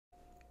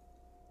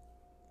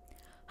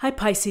Hi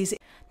Pisces,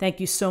 thank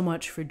you so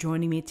much for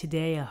joining me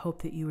today. I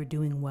hope that you are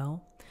doing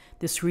well.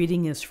 This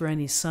reading is for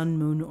any sun,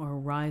 moon, or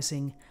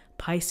rising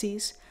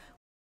Pisces.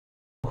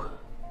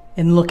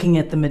 In looking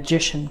at the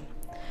Magician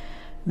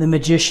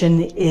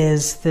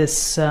is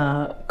this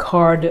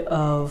card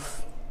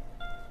of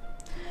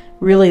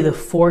really the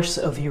force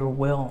of your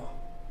will,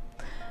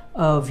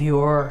 of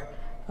your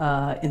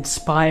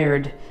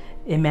inspired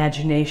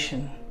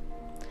imagination,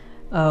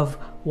 of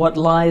what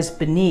lies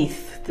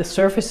beneath the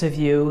surface of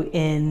you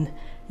in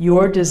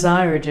your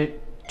desire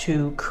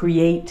to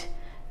create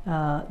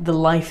the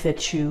life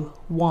that you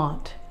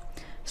want.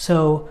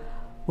 So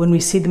when we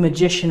see the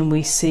Magician,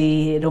 we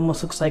see it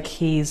almost looks like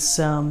he's, he's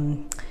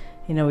going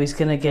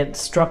to get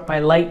struck by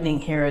lightning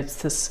here.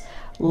 It's this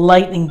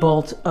lightning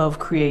bolt of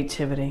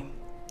creativity,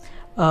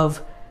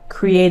 of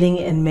creating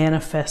and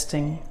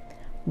manifesting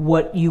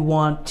what you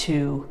want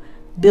to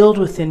build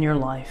within your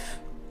life.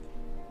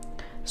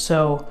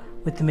 So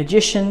with the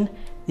Magician,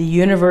 the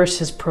universe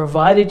has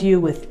provided you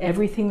with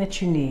everything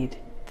that you need,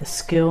 the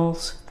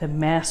skills, the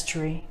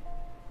mastery,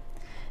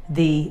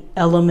 the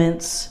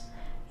elements,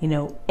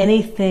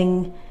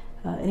 anything,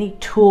 any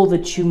tool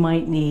that you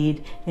might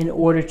need in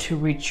order to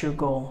reach your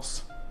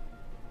goals.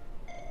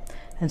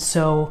 And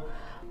so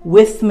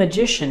with the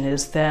Magician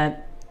is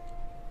that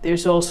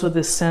there's also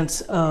this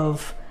sense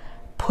of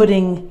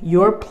putting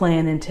your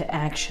plan into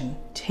action,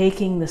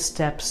 taking the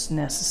steps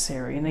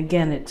necessary. And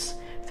again, it's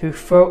through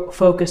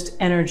focused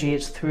energy,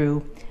 it's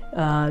through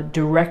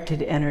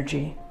directed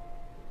energy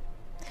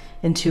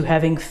into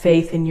having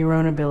faith in your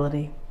own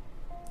ability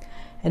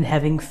and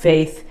having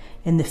faith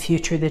in the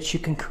future that you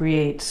can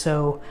create.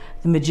 So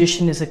the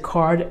Magician is a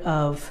card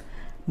of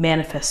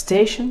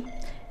manifestation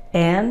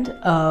and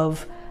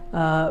of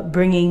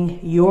bringing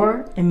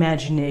your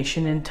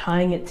imagination and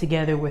tying it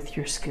together with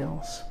your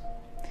skills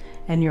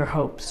and your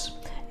hopes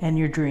and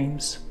your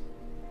dreams.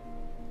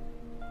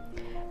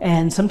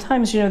 And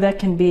sometimes, that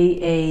can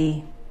be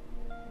a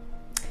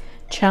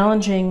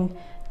challenging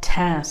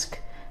task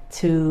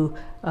to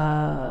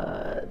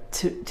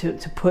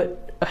put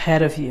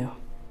ahead of you.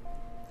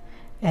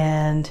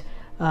 And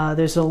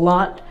there's a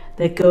lot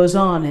that goes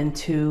on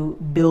into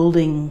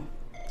building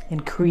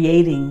and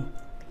creating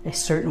a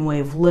certain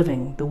way of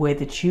living, the way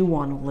that you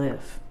want to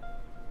live.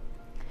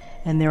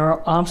 And there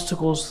are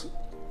obstacles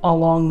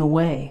along the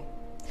way.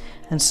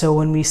 And so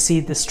when we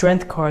see the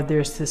Strength card,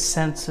 there's this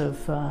sense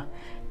of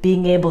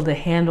being able to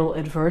handle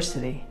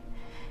adversity,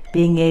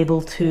 being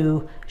able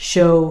to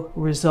show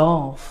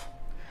resolve,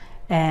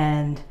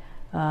 and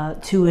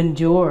to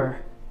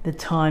endure the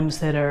times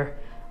that are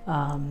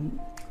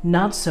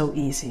not so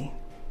easy.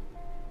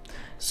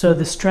 So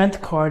the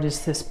Strength card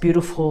is this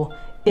beautiful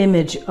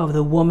image of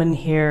the woman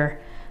here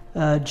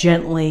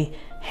gently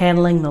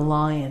handling the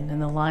lion,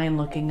 and the lion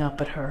looking up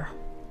at her.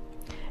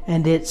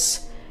 And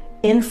it's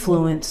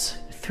influence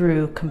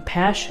through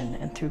compassion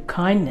and through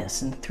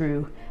kindness and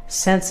through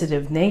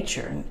sensitive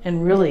nature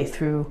and really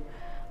through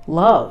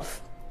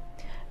love,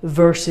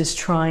 versus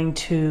trying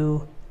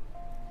to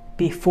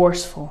be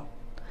forceful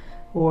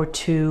or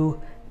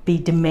to be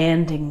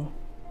demanding.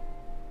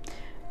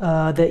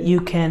 That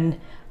you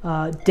can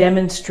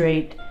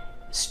demonstrate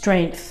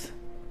strength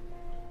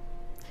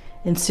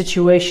in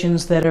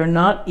situations that are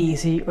not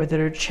easy or that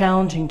are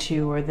challenging to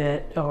you or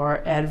that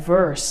are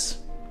adverse,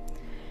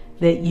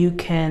 that you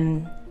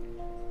can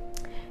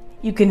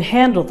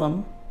handle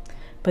them,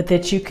 but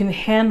that you can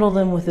handle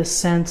them with a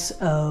sense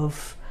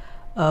of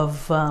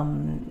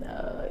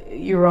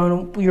your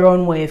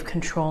own way of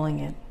controlling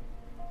it.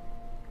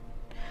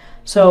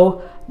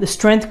 So the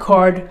Strength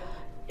card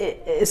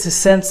is a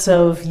sense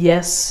of,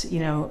 yes,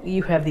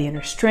 you have the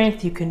inner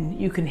strength. You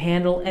can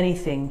handle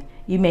anything.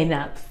 You may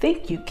not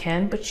think you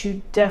can, but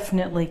you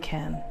definitely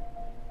can.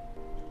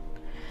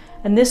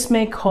 And this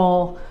may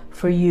call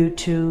for you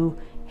to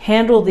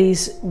handle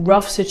these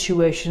rough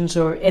situations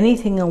or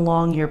anything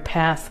along your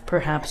path,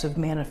 perhaps, of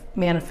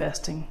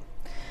manifesting.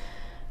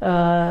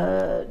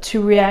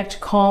 To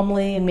react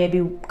calmly and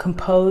maybe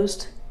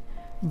composed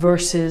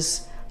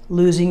versus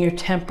losing your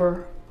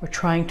temper or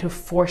trying to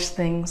force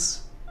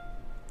things,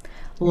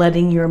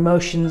 letting your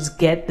emotions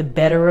get the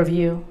better of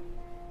you.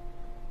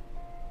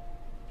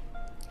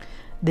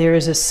 There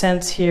is a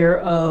sense here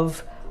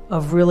of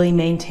really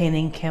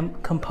maintaining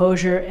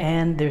composure,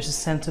 and there's a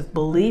sense of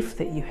belief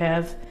that you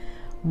have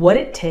what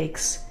it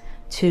takes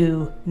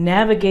to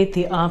navigate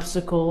the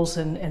obstacles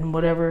and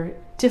whatever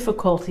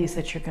difficulties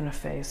that you're going to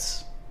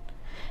face.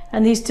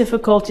 And these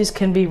difficulties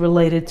can be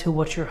related to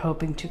what you're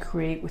hoping to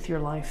create with your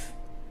life,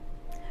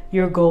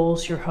 your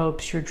goals, your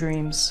hopes, your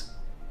dreams.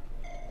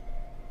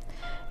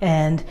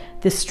 And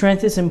this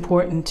strength is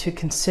important to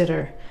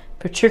consider,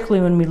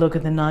 particularly when we look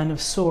at the Nine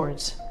of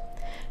Swords,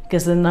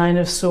 because the Nine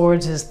of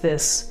Swords is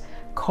this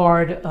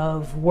card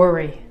of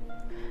worry,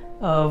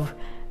 of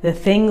the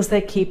things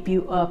that keep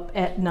you up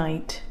at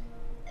night,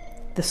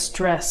 the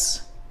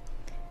stress,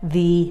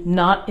 the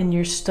knot in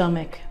your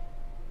stomach,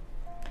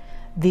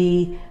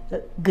 the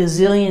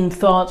gazillion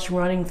thoughts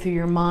running through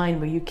your mind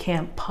where you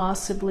can't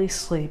possibly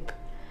sleep,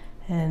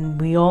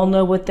 And we all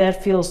know what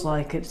that feels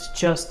like. It's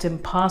just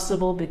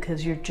impossible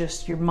because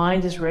your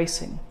mind is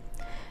racing.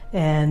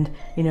 And,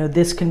 you know,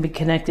 this can be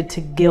connected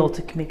to guilt.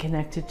 It can be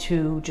connected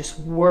to just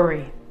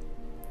worry,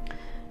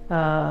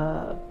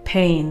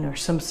 pain, or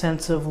some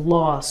sense of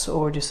loss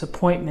or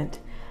disappointment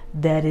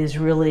that is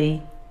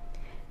really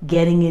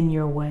getting in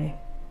your way.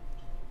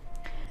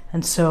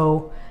 And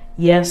so,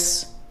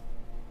 yes,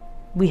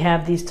 we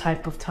have these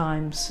type of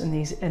times and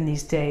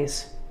these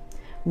days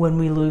when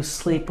we lose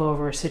sleep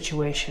over a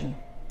situation,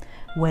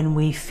 when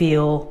we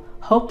feel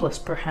hopeless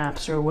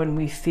perhaps, or when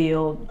we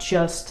feel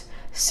just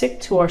sick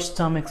to our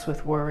stomachs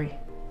with worry.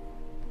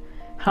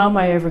 How am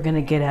I ever going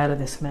to get out of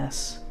this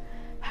mess?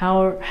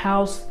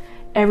 How's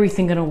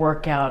everything going to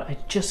work out? I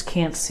just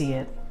can't see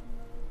it.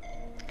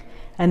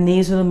 And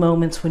these are the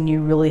moments when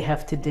you really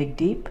have to dig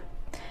deep,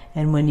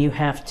 and when you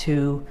have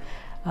to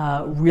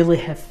really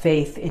have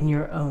faith in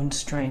your own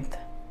strength,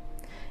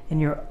 in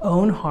your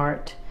own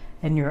heart,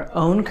 and your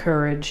own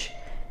courage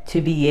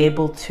to be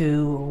able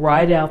to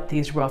ride out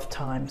these rough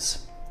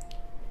times,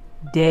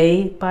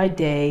 day by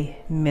day,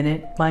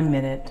 minute by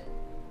minute.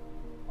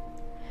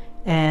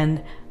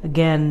 And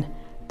again,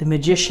 the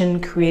magician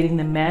creating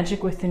the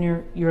magic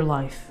within your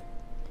life,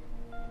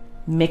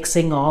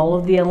 mixing all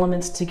of the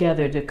elements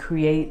together to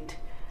create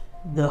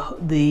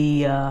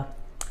the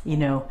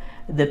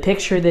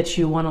picture that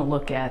you want to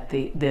look at,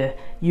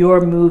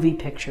 your movie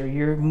picture,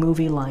 your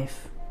movie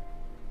life.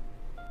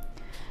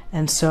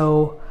 And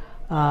so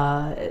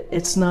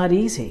it's not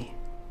easy,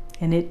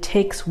 and it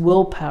takes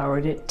willpower,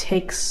 and it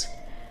takes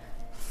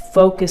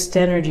focused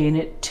energy, and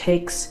it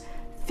takes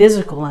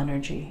physical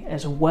energy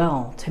as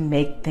well to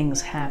make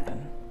things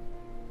happen.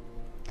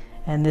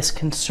 And this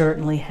can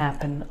certainly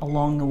happen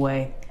along the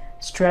way.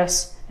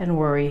 Stress and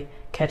worry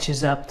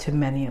catches up to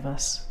many of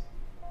us,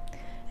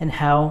 and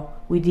how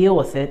we deal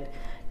with it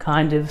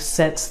kind of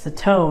sets the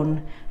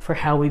tone for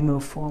how we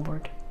move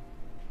forward.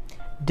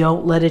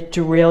 Don't let it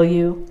derail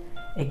you.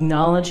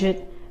 Acknowledge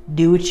it.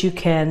 Do what you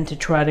can to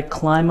try to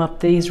climb up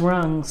these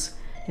rungs,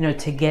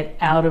 to get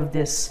out of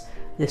this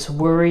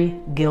worry,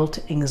 guilt,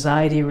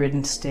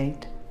 anxiety-ridden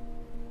state.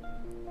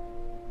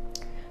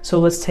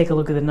 So let's take a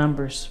look at the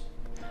numbers.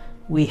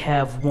 We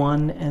have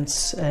 1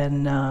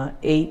 and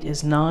 8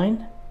 is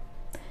 9,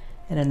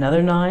 and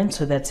another 9,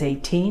 so that's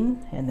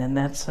 18, and then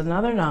that's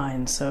another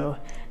 9. So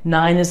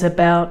 9 is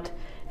about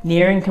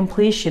nearing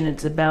completion.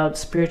 It's about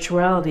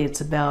spirituality. It's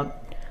about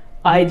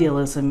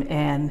idealism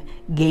and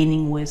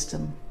gaining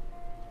wisdom.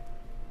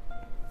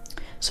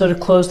 So to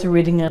close the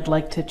reading, I'd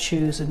like to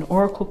choose an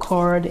oracle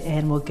card,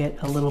 and we'll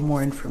get a little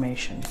more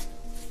information.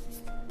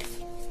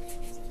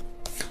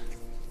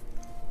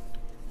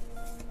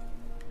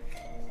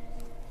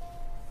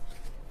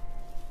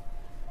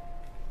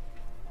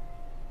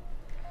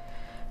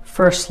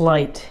 First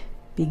light,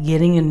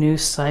 beginning a new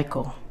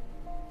cycle.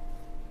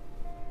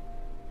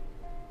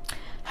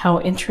 How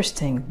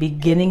interesting,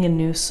 beginning a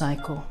new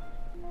cycle.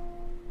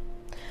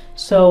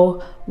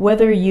 So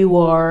whether you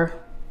are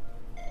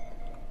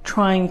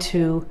trying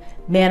to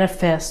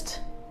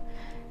manifest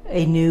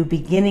a new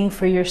beginning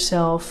for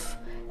yourself,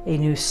 a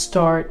new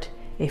start,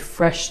 a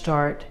fresh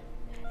start,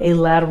 a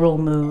lateral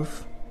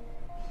move,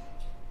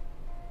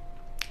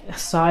 a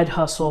side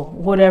hustle,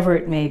 whatever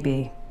it may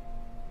be,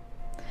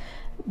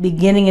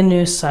 beginning a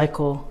new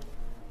cycle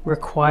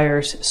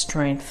requires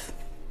strength.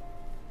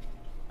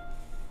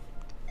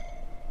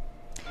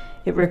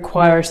 It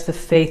requires the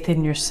faith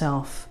in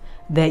yourself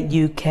that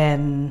you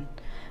can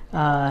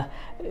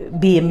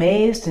be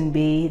amazed and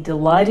be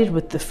delighted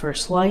with the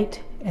first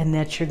light, and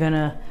that you're going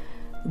to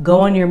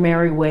go on your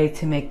merry way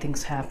to make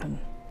things happen.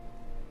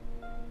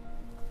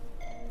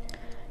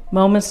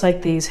 Moments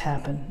like these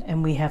happen,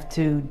 and we have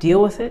to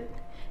deal with it,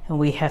 and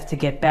we have to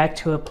get back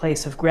to a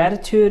place of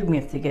gratitude. We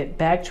have to get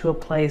back to a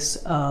place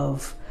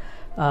of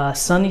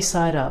sunny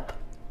side up,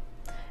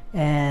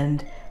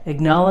 and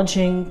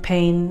acknowledging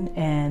pain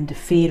and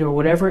defeat, or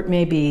whatever it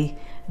may be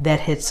that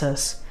hits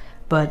us.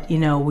 But,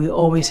 we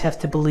always have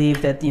to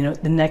believe that,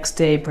 the next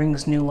day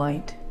brings new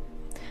light.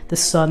 The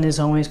sun is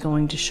always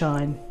going to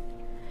shine.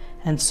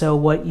 And so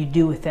what you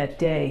do with that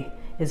day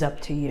is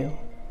up to you.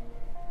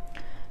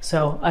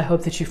 So I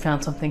hope that you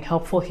found something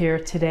helpful here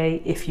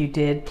today. If you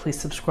did, please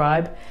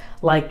subscribe,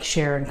 like,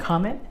 share, and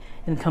comment,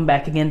 and come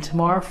back again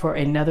tomorrow for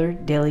another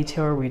Daily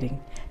Tarot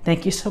reading.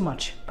 Thank you so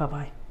much.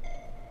 Bye-bye.